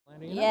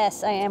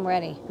Yes, I am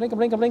ready. Blinka,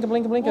 blinka, blinka,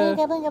 blinka, blinka.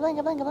 Blinka, blinka,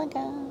 blinka, blinka,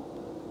 blinka.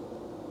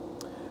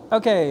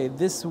 Okay,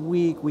 this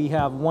week we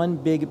have one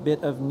big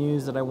bit of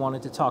news that I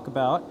wanted to talk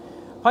about.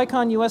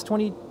 PyCon US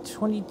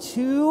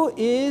 2022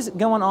 is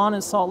going on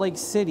in Salt Lake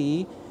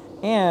City,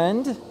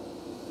 and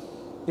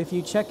if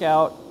you check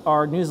out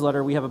our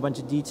newsletter, we have a bunch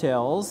of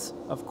details.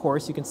 Of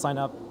course, you can sign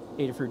up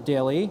Adafruit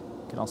Daily.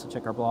 You can also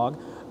check our blog.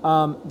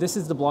 This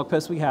is the blog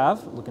post we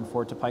have. Looking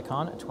forward to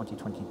PyCon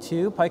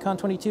 2022. PyCon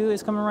 22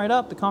 is coming right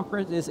up. The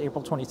conference is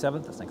April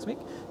 27th, that's next week,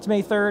 to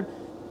May 3rd.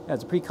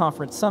 As a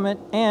pre-conference summit,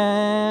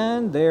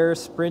 and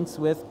there's sprints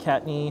with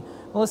Kattni,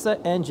 Melissa,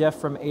 and Jeff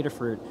from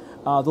Adafruit.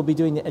 They'll be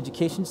doing the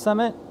education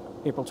summit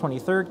April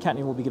 23rd.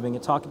 Kattni will be giving a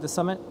talk at the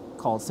summit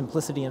called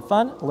Simplicity and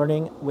Fun,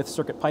 Learning with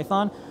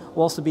CircuitPython.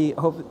 We'll also be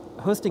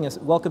hosting a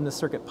Welcome to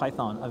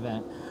CircuitPython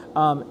event.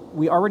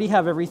 We already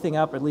have everything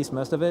up, at least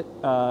most of it,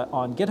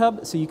 on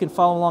GitHub, so you can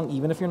follow along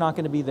even if you're not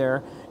going to be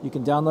there. You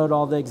can download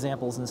all the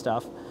examples and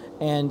stuff,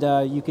 and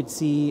you could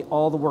see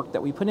all the work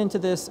that we put into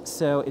this,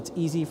 so it's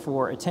easy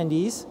for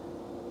attendees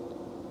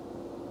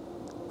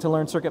to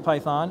learn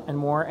CircuitPython and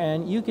more,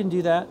 and you can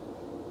do that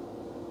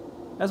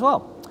as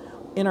well.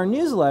 In our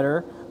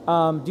newsletter,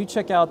 do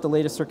check out the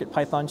latest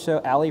CircuitPython show.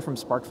 Allie from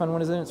SparkFun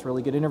was in it. It's a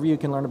really good interview. You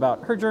can learn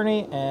about her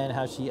journey and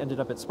how she ended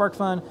up at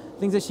SparkFun,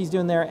 things that she's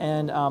doing there,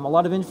 and a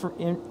lot of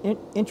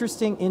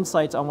interesting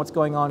insights on what's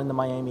going on in the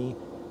Miami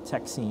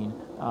tech scene.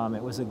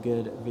 It was a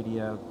good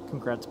video.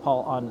 Congrats,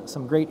 Paul, on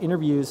some great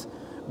interviews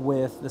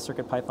with the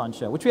CircuitPython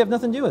show, which we have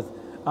nothing to do with,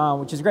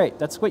 which is great.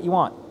 That's what you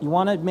want. You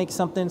want to make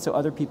something so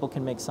other people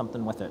can make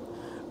something with it.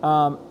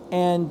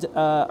 And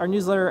our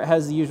newsletter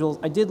has the usual.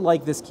 I did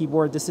like this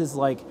keyboard. This is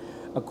like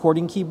a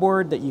chording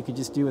keyboard that you could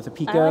just do with a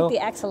Pico. I like the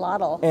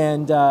axolotl.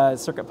 And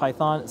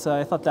CircuitPython. So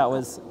I thought that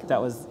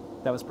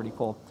was pretty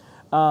cool.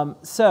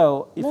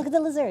 So look at the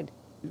lizard.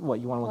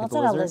 What, you want to look Well, at it's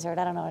the not lizard? a lizard.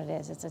 I don't know what it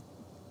is. It's a.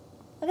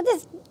 Look at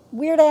this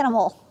weird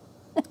animal.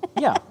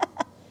 Yeah.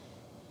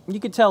 You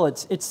could tell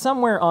it's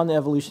somewhere on the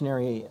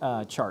evolutionary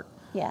chart.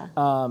 Yeah.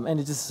 And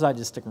it just decided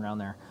to stick around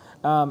there.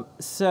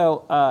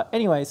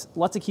 Anyways,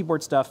 lots of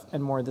keyboard stuff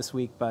and more this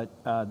week, but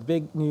the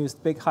big news,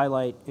 the big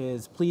highlight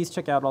is please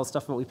check out all the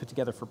stuff that we put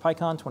together for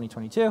PyCon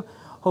 2022.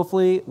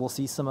 Hopefully, we'll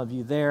see some of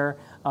you there.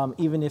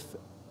 Even if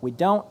we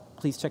don't,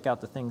 please check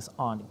out the things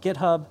on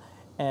GitHub.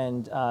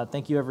 And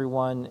thank you,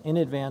 everyone, in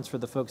advance for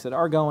the folks that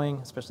are going,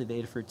 especially the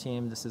Adafruit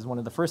team. This is one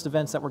of the first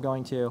events that we're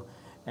going to,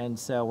 and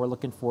so we're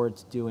looking forward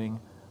to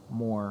doing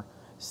more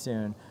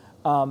soon.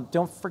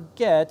 Don't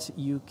forget,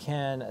 you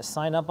can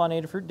sign up on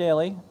Adafruit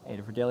Daily,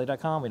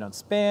 adafruitdaily.com. We don't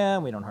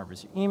spam, we don't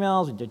harvest your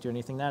emails, we don't do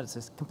anything like that.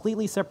 It's a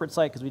completely separate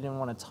site because we didn't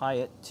want to tie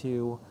it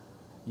to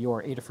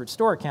your Adafruit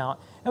store account,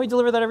 and we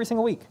deliver that every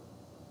single week.